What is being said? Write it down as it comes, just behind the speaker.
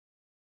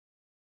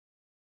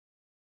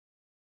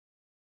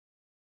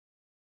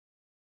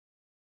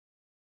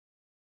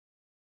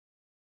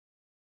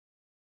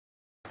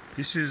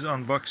This is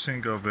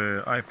unboxing of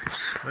a eyepiece.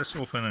 Let's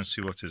open and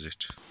see what is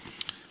it.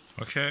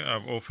 Okay,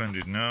 I've opened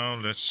it now.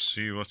 Let's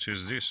see what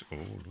is this. Oh,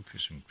 look,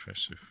 it's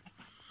impressive.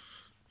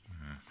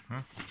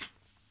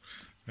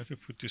 Let me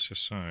put this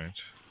aside.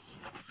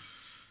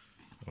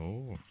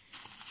 Oh,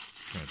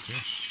 look at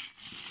this.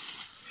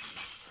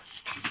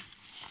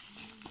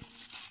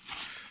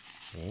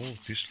 Oh,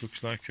 this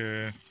looks like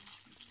a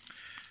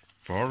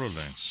Barlow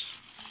lens.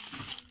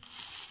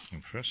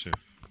 Impressive.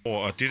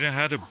 Oh, I didn't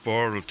have a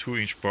Barlow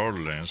 2-inch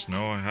Barlow lens.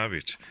 Now I have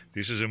it.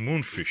 This is a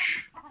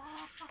Moonfish,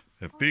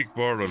 a big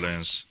Barlow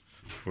lens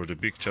for the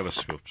big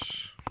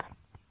telescopes.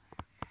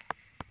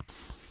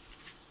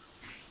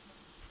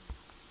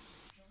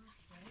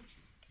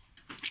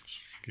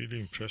 Really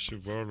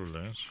impressive Barlow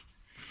lens.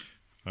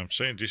 I'm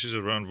saying this is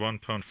around 1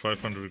 pound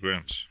 500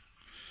 grams.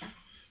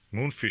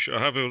 Moonfish. I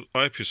have an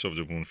eyepiece of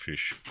the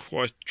Moonfish,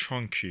 quite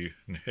chunky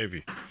and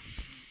heavy.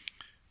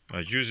 I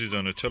use it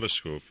on a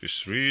telescope.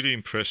 It's really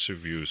impressive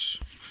views.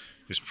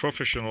 It's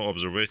professional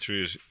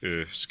observatory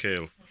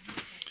scale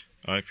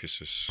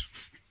eyepieces.